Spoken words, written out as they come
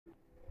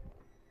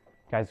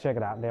Guys, check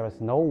it out. There is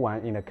no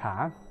one in the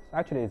car.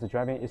 Actually, it's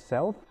driving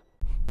itself.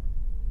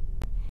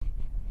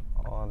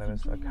 Oh, there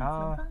is a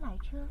car.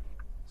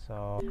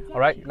 So,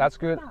 alright, that's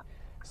good.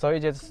 So you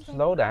just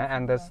slow down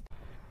and this.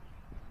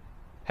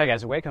 Hey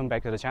guys, welcome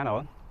back to the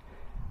channel.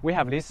 We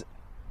have this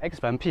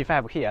XPeng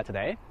P5 here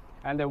today,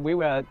 and we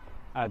will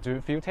do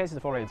a few tests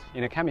for it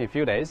in the coming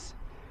few days.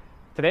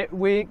 Today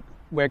we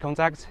will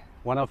conduct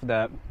one of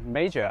the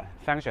major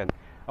functions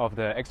of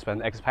the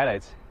XPeng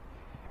XPILOT,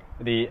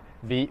 the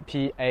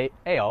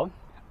VPA-L,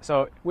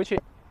 so which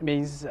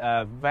means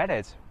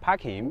valet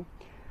parking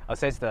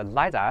assist the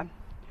LiDAR,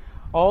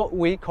 or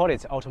we call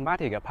it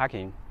automatic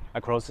parking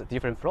across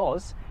different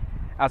floors,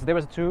 as there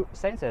is two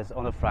sensors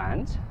on the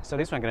front, so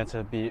this one is going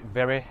to be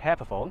very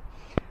helpful.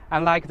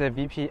 Unlike the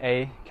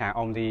VPA can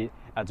only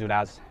do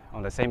that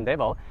on the same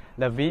level,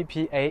 the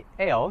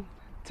VPA-L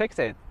takes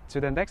it to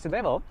the next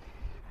level.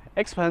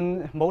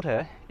 XPeng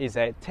Motor is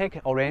a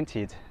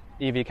tech-oriented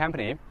EV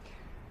company,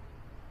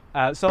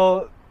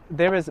 so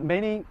there is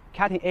many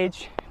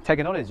cutting-edge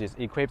technologies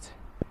equipped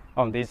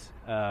on this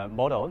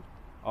model,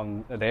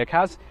 on their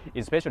cars,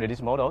 especially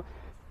this model.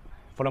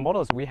 For the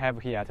models we have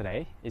here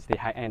today, it's the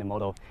high-end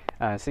model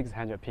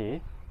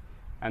 600p,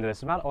 and the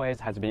Smart OS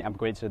has been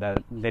upgraded to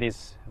the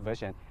latest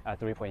version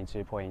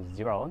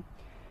 3.2.0.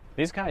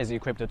 This car is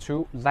equipped with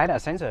two LiDAR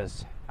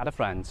sensors at the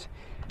front,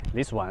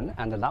 this one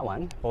and that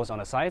one, both on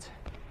the side,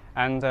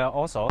 and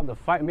also the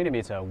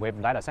 5mm wave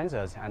LiDAR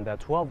sensors and the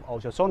 12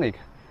 ultrasonic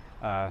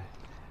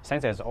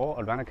sensors all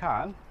around the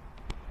car.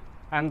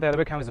 And there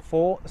comes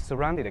 4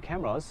 surrounded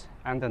cameras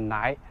and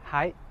 9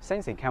 high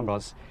sensing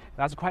cameras.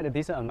 That's quite a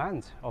decent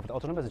amount of the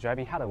autonomous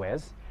driving hardware.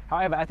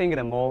 However, I think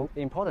the more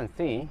important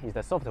thing is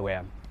the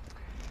software.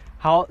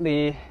 How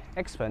the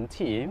XPeng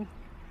team,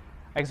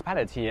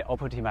 XPILOT team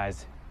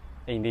optimize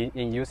in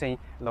using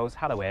those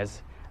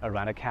hardwares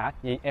around the car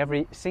in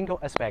every single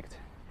aspect.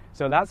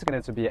 So that's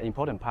going to be an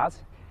important part.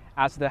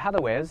 As the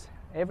hardwares,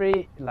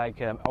 every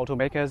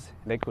automakers,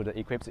 they could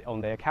equip it on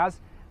their cars,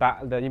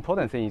 but the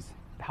important thing is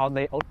how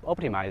they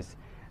optimize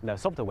the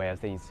software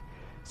things.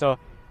 So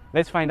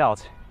let's find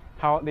out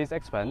how this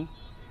XPeng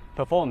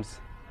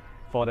performs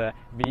for the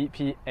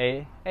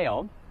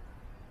VPA-L.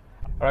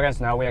 Alright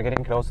guys, now we are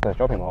getting close to the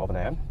shopping mall over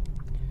there.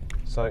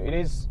 So it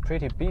is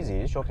pretty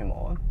busy shopping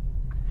mall.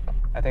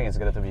 I think it's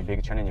going to be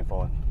big challenging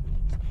for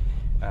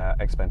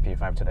XPeng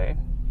P5 today.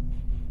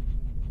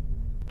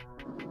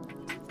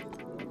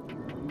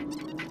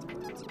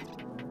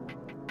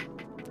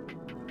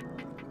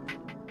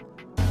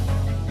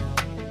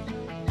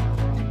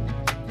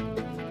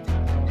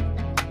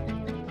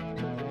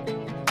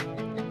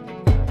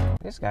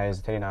 This guy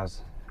is telling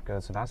us go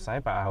to that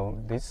side,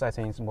 but this side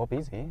is more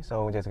busy,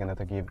 so we're just going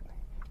to give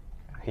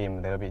him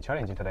a little bit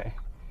challenging today.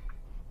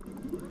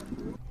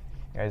 You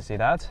guys see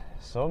that?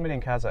 So many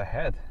cars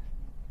ahead.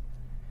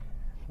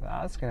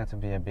 That's going to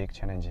be a big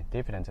challenge,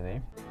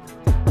 definitely.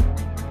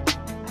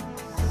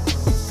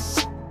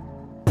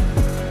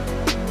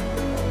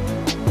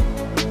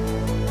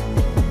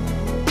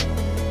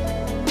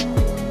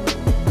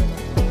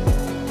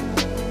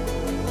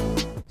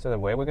 So the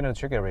way we're going to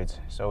trigger it,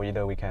 so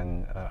either we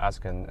can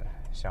ask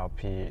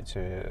Xiaopi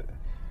to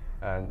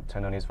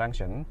turn on this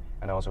function,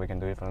 and also we can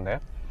do it from there.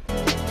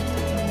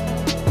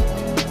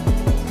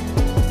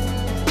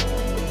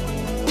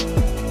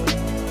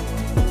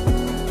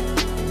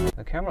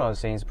 The camera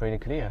seems pretty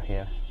clear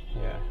here.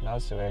 Yeah,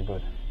 that's very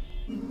good.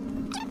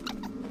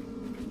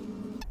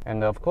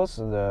 And of course,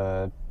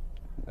 the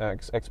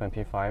XPeng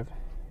P5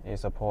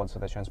 supports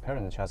the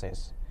transparent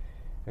chassis.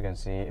 You can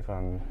see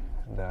from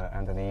the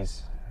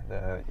underneath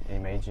the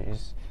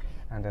images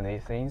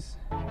underneath things.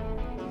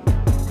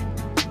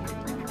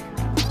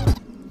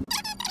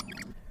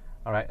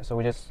 Alright, so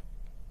we just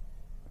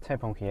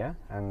tap on here,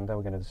 and then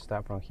we're going to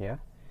start from here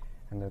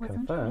and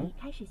confirm.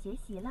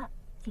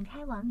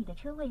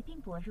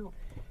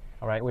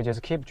 Alright, we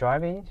just keep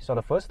driving. So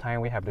the first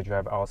time we have to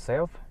drive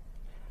ourselves,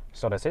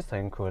 so the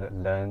system could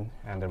learn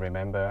and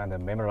remember and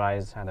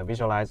memorize and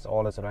visualize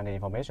all the surrounding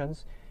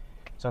informations.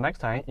 So next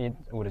time it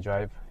would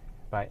drive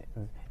by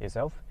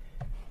itself.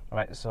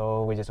 Alright,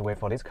 so we just wait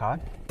for this car.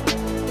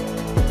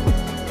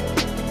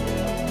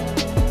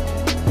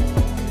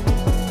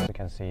 You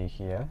can see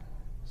here,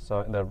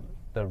 so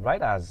the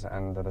radars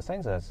and the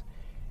sensors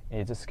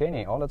is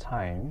scanning all the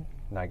time,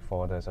 like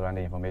for the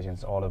surrounding information,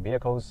 all the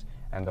vehicles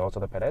and also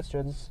the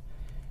pedestrians.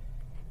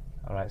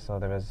 Alright, so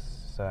there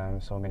is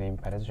so many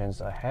pedestrians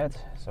ahead,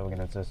 so we're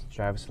gonna just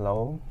drive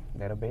slow a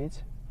little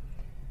bit,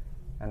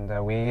 and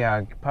we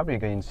are probably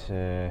going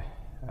to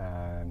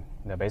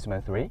the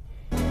basement 3.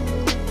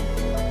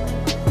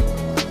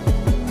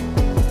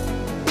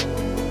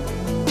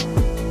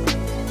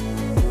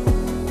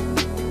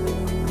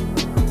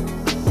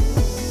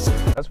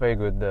 That's very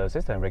good. The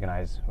system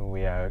recognizes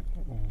we are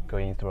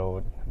going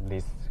through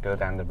this, go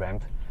down the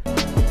ramp.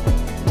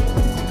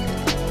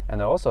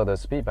 And also the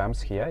speed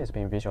bumps here is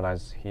being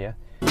visualized here.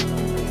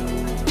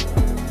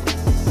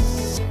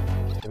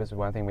 There is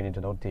one thing we need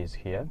to notice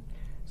here.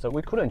 So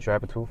we couldn't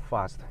drive too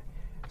fast.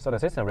 So the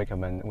system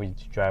recommends we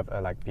drive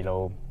like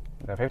below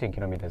 15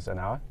 kilometers an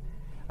hour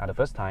at the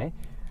first time,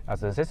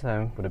 as the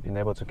system would have been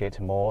able to get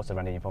more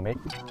surrounding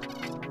information.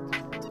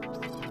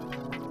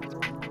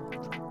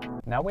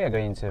 Now we are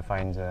going to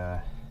find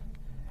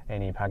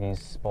any parking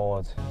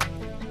spot.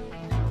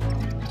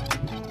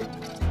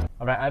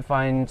 Alright, I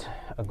find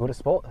a good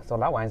spot. So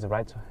that one is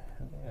right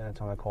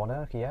on the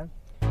corner here.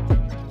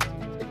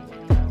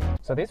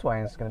 So this one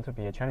is going to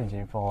be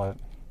challenging for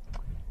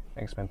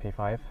XPeng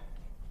P5.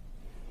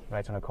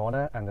 Right on the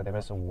corner, and there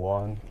was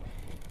one,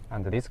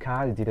 and this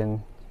car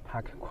didn't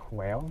park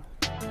well.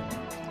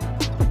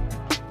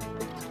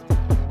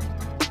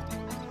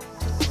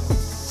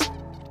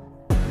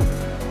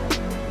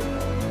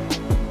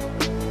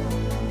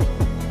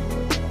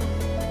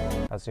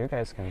 As you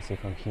guys can see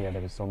from here,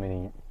 there is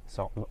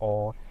so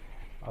all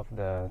of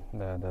the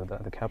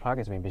car park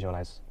is being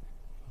visualized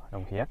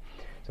from here.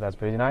 So that's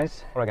pretty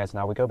nice. Alright guys,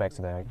 now we go back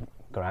to the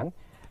ground,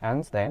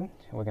 and then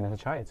we're going to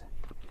try it.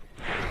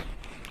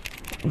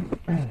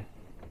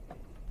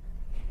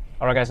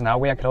 Alright guys, now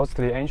we are close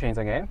to the entrance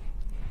again,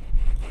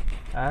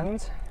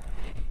 and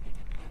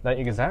the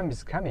exam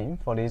is coming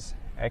for this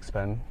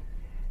XPeng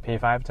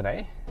P5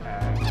 today.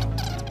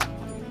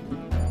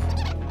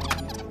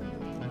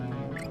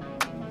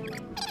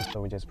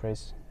 So we just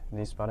press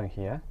this button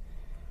here,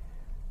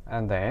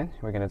 and then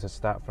we're going to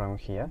start from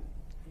here.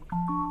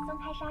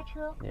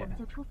 Yeah.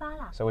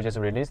 So we just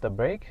release the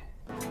brake.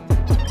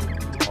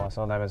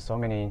 Also, there were so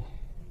many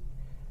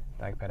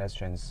like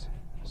pedestrians.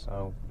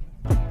 So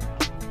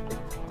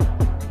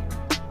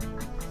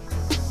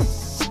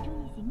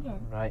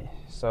right.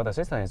 So the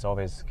system is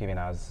always giving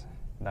us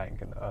like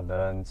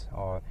alert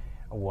or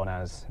warn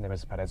us there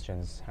is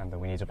pedestrians, and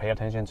we need to pay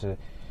attention to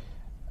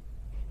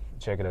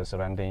check the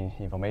surrounding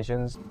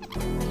informations.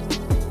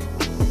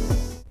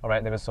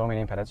 Alright, there were so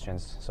many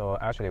pedestrians. So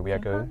actually we are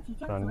going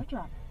from.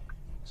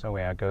 So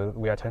we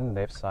are turning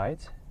left side,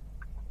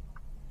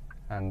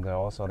 and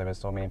also there were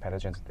so many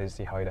pedestrians. Let's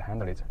see how it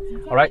handle it.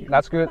 Alright,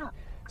 that's good.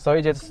 So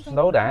you just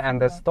slow down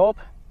and then stop,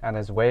 and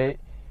it's wait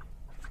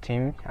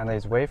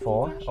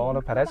for all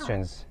the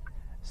pedestrians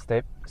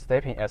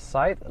stepping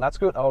aside. That's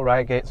good.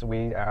 Alright kids,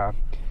 we are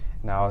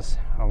now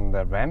on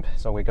the ramp,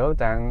 so we go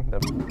down the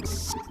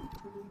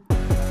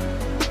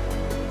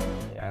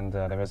and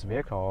there was a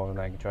vehicle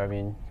like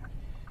driving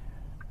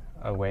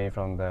away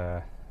from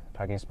the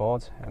parking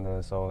spot,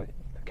 and so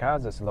the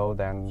cars slow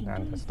down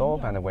and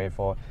stop and wait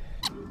for.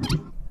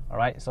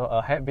 Alright, so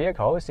a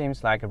vehicle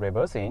seems like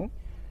reversing,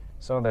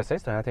 so the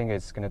system I think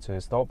is going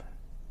to stop.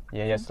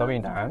 Yeah,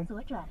 slowing down,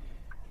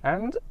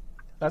 and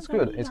that's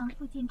good.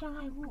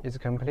 It's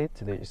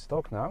completely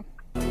stopped now.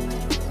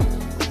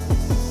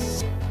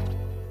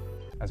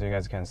 As you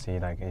guys can see,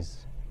 like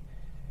it's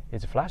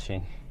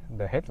flashing.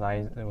 The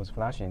headlight was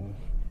flashing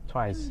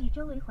twice.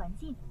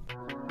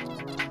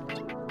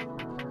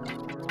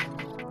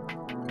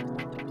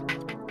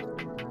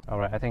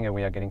 Alright, I think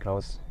we are getting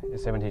close.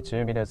 It's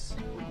 72 meters.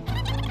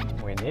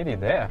 We're nearly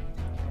there.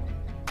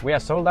 We are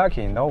so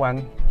lucky. No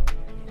one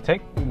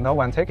take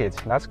it.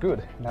 That's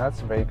good. That's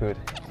very good.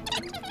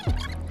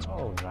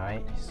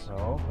 Alright,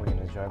 so we're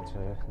gonna drive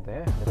to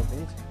there a little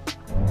bit.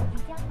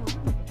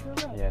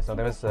 Yeah, so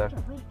there was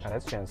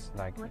pedestrians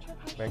like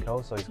very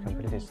close, so it's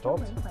completely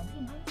stopped.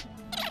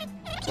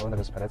 So there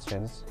was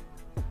pedestrians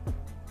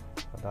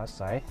on that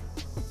side.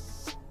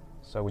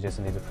 So we just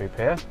need to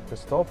prepare to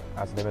stop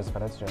as there was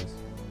pedestrians.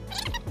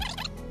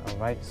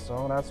 Alright,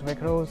 so that's very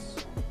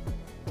close.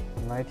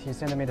 90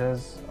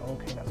 centimeters.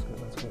 Okay, that's good,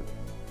 that's good.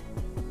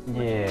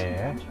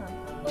 Yeah.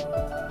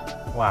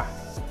 Wow.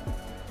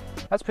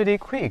 That's pretty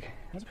quick.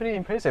 That's pretty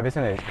impressive,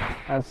 isn't it?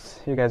 As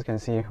you guys can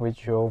see, we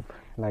drove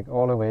like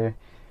all the way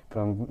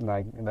from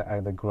like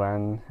the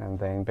ground, and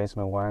then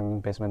basement 1,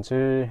 basement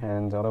 2,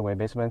 and all the way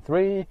basement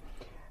 3.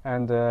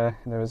 And there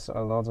was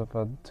a lot of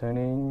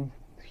turning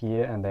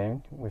here, and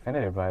then we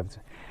finally arrived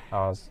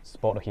our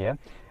spot here.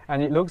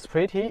 And it looks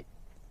pretty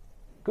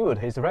good.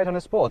 It's right on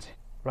the spot,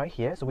 right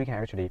here. So we can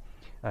actually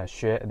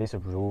share this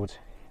route,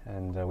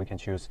 and we can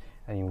choose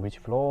in which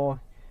floor,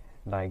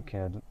 like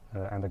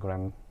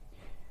underground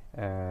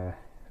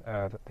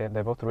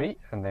level 3,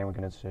 and then we're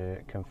going to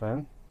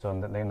confirm. So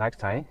the next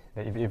time,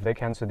 if they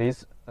come to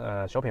this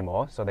shopping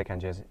mall, so they can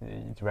just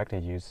directly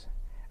use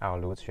our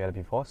route shared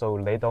before, so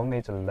they don't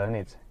need to learn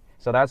it.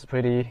 So that's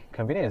pretty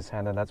convenient,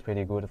 and that's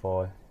pretty good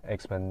for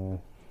XPeng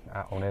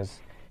owners.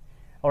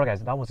 Alright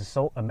guys, that was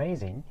so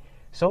amazing.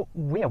 So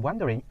we are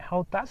wondering,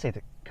 how does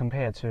it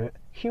compare to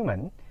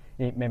human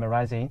in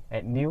memorizing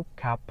a new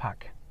car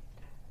park?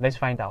 Let's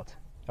find out.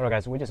 Alright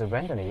guys, we just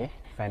randomly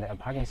find a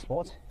parking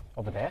spot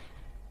over there.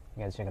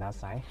 You guys check it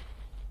outside.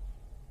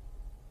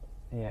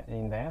 Yeah,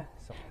 in there.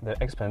 So the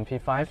XPeng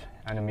P5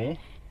 and me,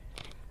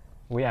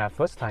 we are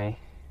first time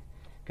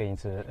going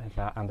to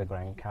the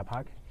underground car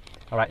park.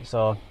 Alright,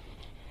 so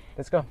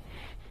let's go.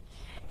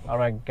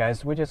 Alright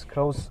guys, we just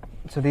close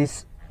to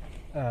this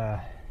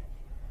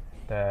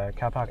the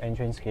car park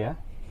entrance here.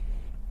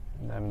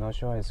 And I'm not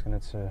sure it's going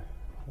to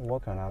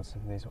work or not.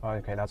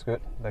 Okay, that's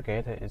good. The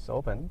gate is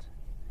opened.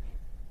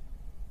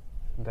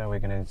 Then we're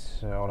going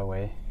to all the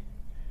way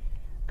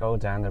go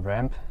down the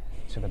ramp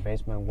to the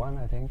basement one,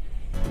 I think.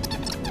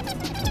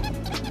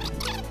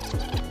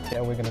 Yeah,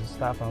 we're gonna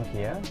start from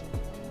here.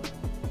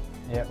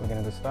 Yeah, we're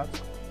gonna start.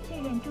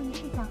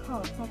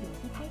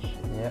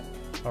 Yeah,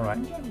 alright.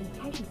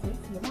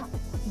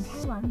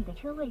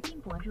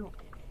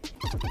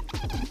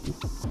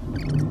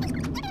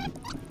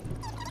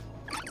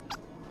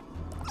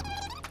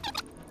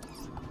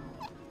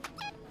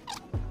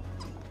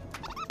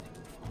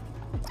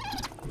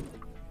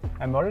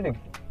 I'm already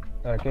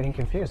getting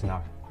confused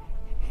now.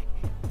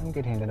 I'm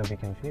getting a little bit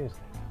confused.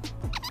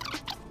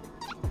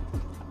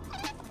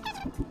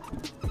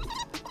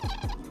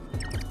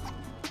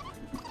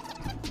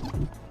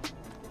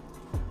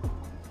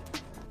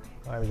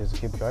 I will just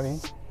keep driving.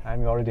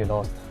 I'm already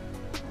lost.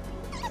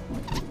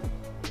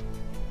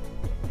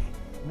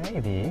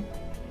 Maybe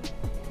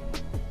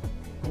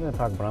I'm gonna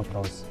park one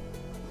close.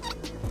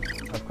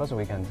 Of course,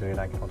 we can do it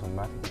like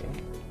automatically.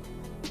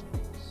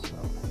 So,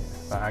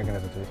 yeah. But I'm gonna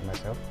do it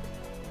myself.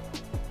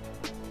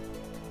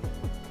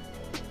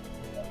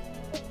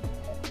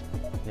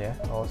 Yeah.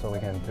 Also, we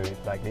can do it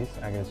like this.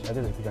 I just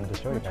going to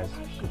show you guys.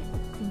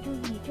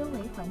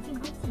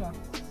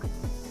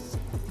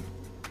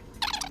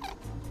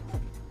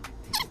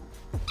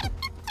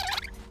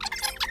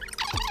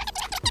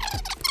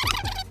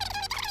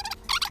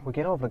 We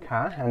get off the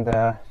car and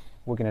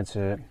we're going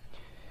to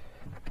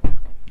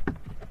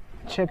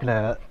check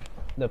the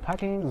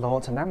parking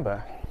lot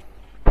number.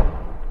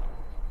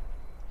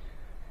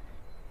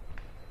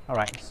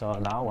 Alright, so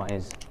that one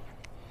is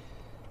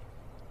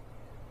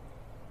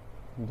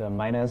the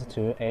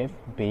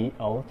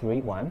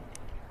 -2FBO31.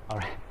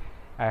 Alright,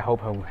 I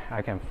hope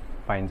I can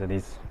find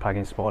this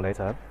parking spot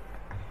later.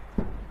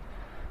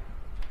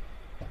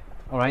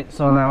 Alright,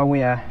 so now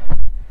we are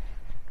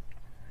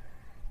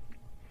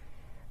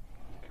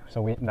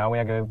now we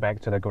are going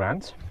back to the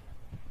ground.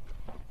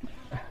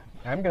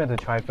 I'm going to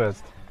try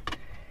first.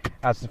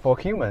 As for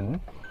human,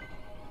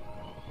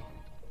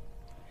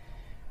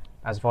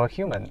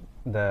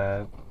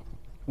 the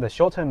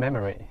short-term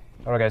memory.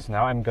 Alright guys,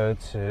 now I'm going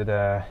to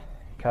the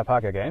car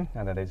park again,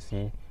 and let's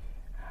see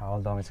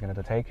how long it's going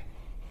to take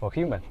for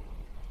human.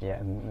 Yeah,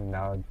 and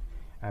now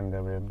I'm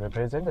the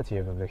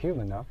representative of the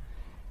human now.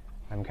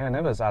 I'm kind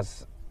of nervous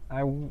as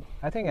I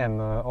think I'm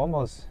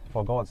almost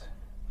forgot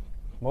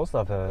most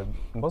of the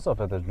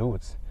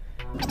routes.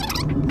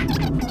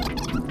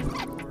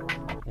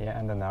 Yeah,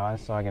 and now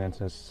so I'm going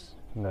to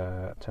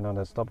turn on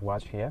the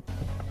stopwatch here.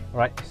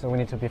 Right, so we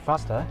need to be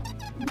faster.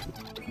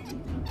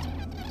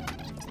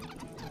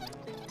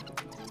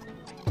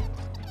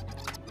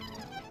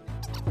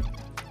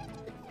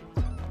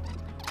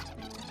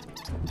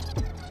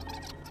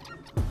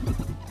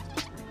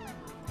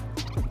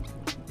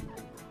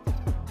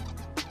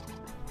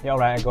 Yeah,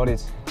 alright, I got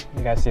it.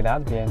 You guys see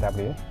that?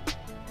 BMW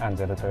and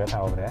the Toyota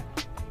over there.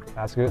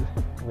 That's good.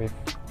 We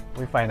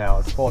find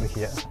our spot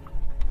here.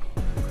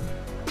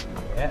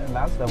 Yeah,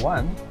 that's the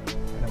one.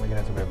 And then we're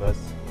going to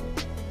reverse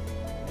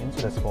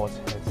into the spot.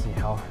 Let's see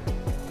how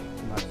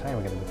much time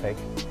we're going to take.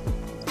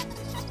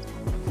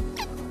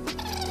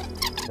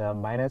 The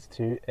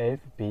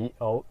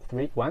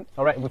 -2FBO31.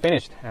 Alright, we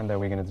finished, and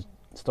we're going to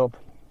stop.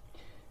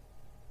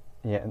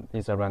 Yeah,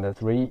 it's around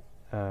 3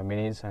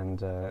 minutes and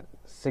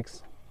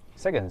 6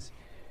 seconds.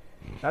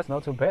 That's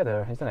not too bad,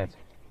 isn't it?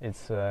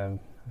 It's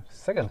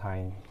second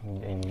time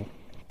in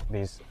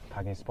this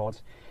parking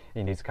spot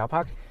in this car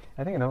park.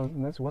 I think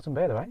that wasn't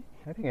bad, right?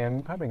 I think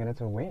I'm probably going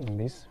to win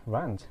this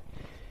round.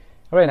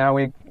 Alright, now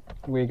we're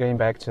going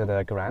back to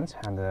the ground,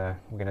 and we're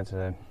going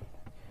to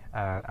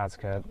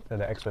ask the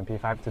XPeng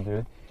P5 to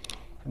do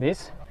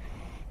this.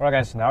 Alright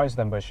guys, now it's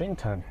the machine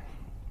turn.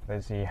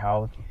 Let's see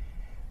how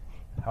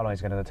long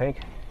it's going to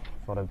take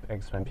for the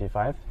XPeng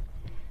P5.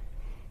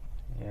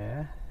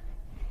 Yeah.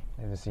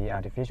 Let's see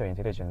artificial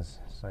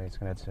intelligence, so it's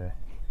going to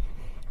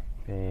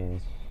be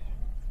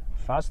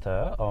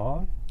faster,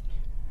 or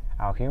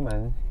our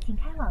human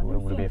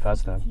will be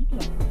faster.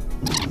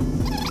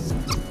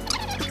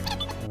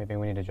 Maybe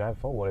we need to drive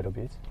forward a little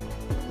bit.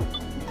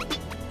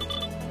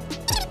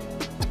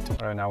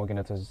 Alright, now we're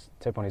going to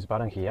tap on this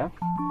button here,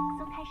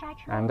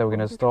 and we're going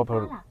to stop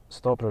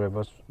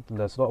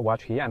the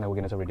stopwatch here, and then we're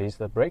going to release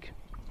the brake.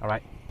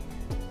 Alright,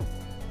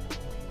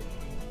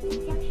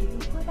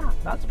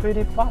 that's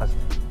pretty fast.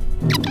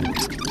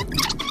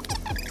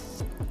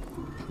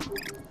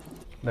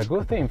 The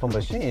good thing for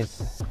machine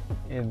is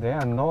there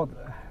are not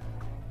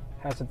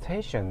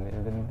hesitation,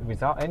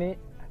 without any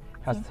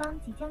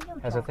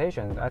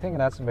hesitation. I think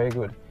that's very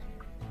good.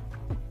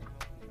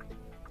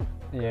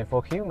 Yeah,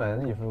 for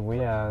human, if we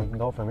are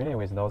not familiar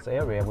with those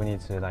areas, we need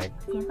to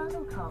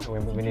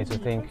we need to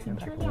think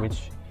like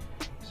which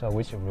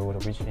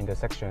route, which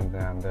intersection,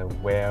 and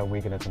where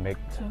we're going to make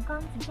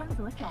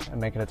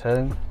the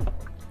turn.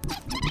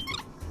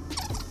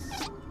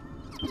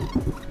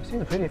 It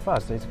seems pretty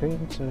fast. It's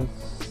going to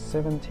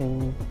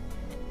 17,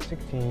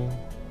 16.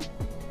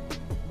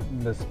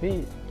 The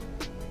speed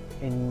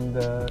in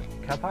the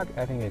car park,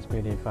 I think it's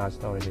pretty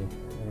fast already.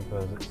 It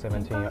was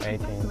 17 or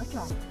 18.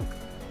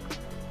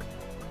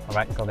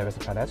 Alright, so there is a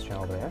pedestrian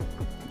over there.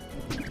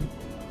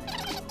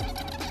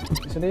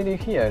 It's nearly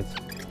here.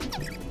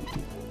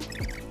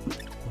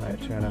 Right,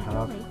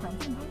 2.5.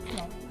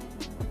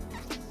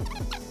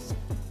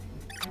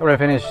 Already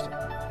finished.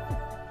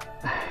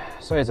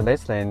 So it's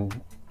less than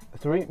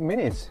 3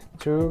 minutes,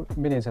 2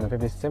 minutes and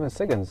 57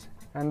 seconds,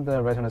 and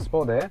right on the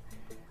spot there.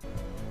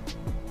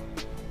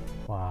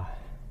 Wow.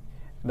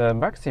 The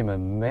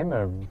maximum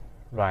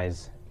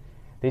memorized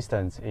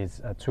distance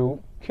is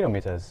 2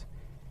 kilometers.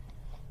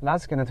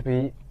 That's going to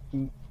be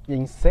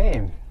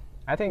insane.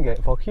 I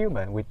think for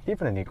human, we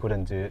definitely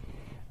couldn't do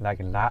like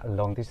that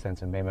long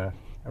distance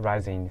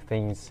memorizing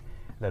things,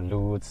 the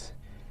routes.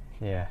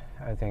 Yeah,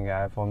 I think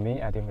for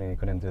me, I definitely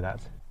couldn't do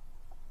that.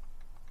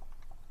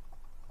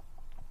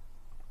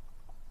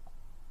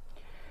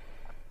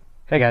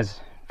 Hey guys,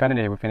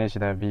 finally we finished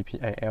the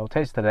VPA-L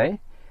test today.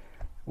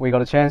 We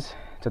got a chance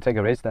to take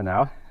a race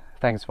now.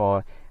 Thanks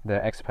for the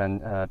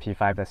XPeng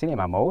P5 the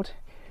cinema mode.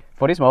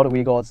 For this mode,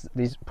 we got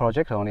this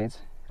projector on it,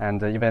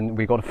 and even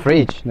we got a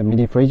fridge, the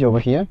mini fridge over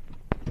here,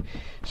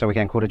 so we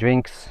can cool the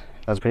drinks.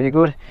 That's pretty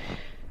good.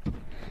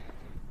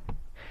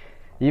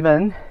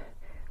 Even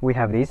we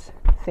have this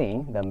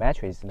thing, the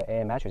mattress, the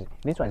air mattress.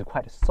 This one is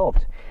quite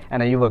soft,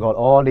 and you've got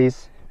all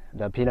these,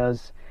 the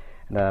pillows,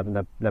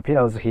 the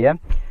pillows here.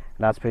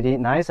 That's pretty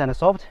nice and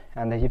soft,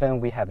 and even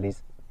we have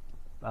this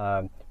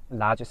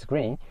large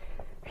screen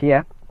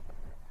here.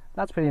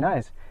 That's pretty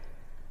nice.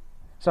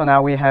 So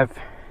now we have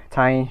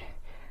time,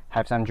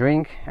 have some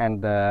drink,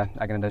 and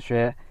I'm gonna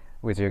share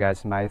with you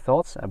guys my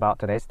thoughts about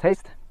today's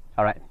taste.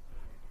 All right.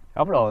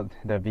 Overall,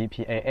 the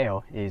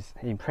VPA-L is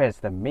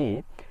impressed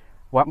me.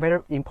 One very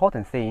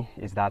important thing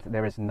is that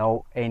there is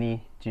no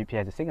any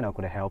GPS signal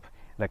could help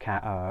the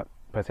car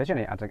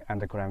positioning at the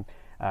underground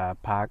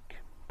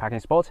parking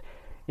spot.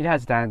 It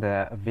has done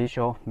the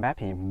visual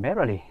mapping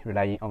merely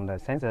relying on the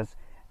sensors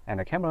and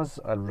the cameras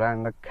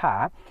around the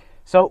car,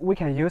 so we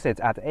can use it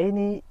at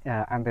any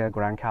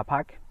underground car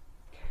park.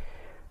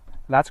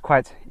 That's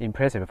quite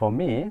impressive for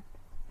me.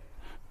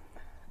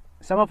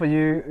 Some of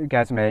you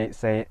guys may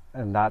say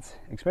that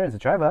experienced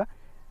driver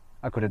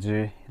could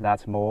do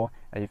that more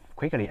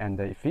quickly and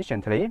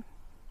efficiently,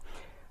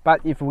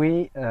 but if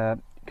we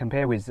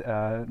compare with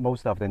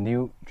most of the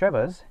new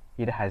drivers,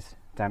 it has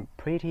done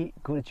pretty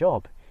good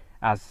job.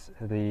 As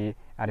the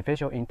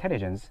artificial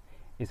intelligence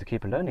is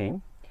keep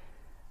learning,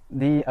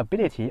 the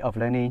ability of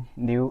learning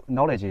new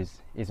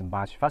knowledges is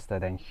much faster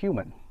than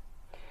human.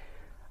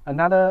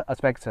 Another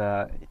aspect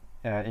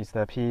is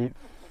the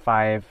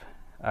P5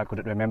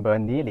 could remember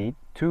nearly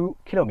 2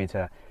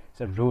 kilometers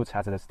the route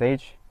at the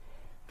stage.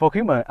 For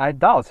human, I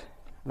doubt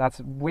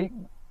that we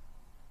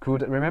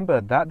could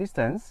remember that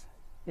distance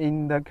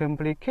in the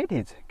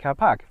complicated car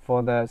park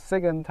for the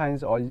second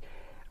times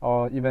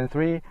or even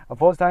 3 or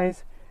 4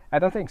 times. I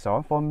don't think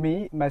so. For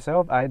me,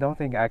 myself, I don't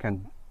think I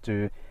can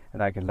do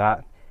like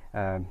that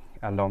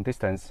a long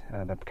distance,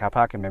 the car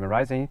park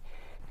memorizing.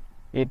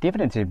 It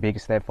definitely a big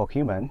step for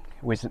human,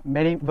 with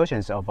many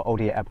versions of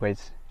OTA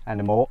upgrades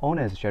and more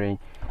owners sharing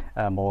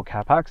more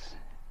car parks.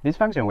 This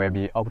function will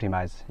be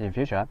optimized in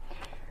future.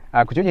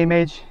 Could you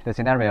imagine the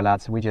scenario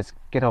that we just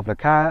get off the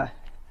car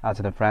at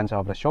the front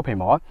of the shopping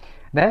mall,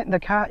 then the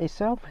car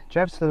itself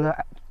drives to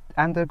the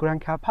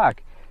underground car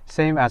park,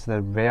 same as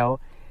the real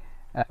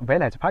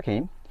valet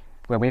parking.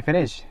 When we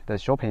finish the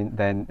shopping,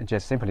 then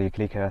just simply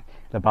click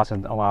the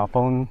button on our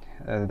phone,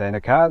 then the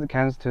car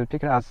comes to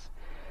pick us.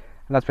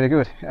 That's pretty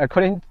good.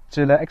 According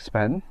to the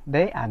Xpeng,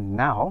 they are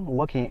now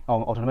working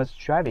on autonomous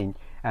driving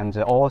and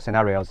all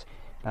scenarios,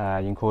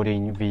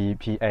 including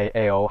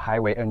VPA-L,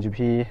 highway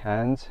NGP,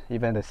 and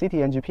even the city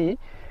NGP.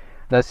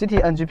 The city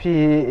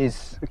NGP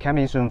is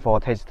coming soon for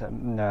test,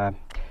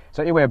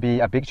 so it will be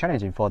a big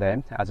challenge for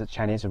them, as the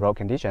Chinese road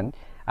conditions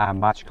are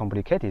much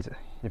complicated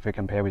if we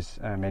compare with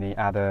many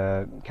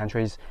other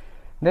countries.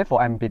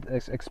 Therefore, I'm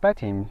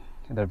expecting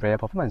the real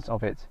performance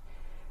of it.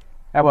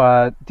 I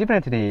will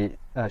definitely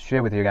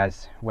share with you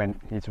guys when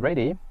it's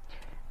ready.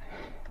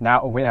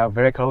 Now we are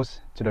very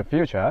close to the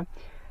future.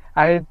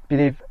 I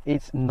believe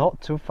it's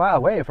not too far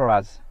away for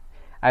us.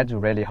 I do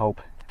really hope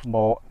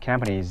more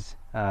companies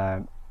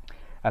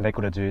they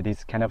could do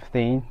this kind of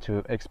thing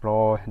to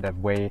explore the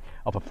way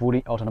of a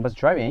fully autonomous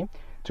driving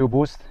to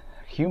boost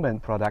human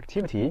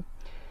productivity.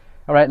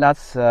 Alright,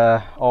 that's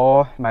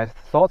all my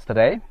thoughts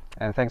today,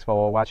 and thanks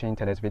for watching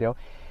today's video.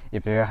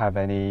 If you have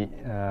any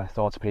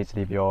thoughts, please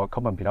leave your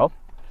comment below.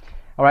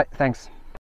 Alright, thanks.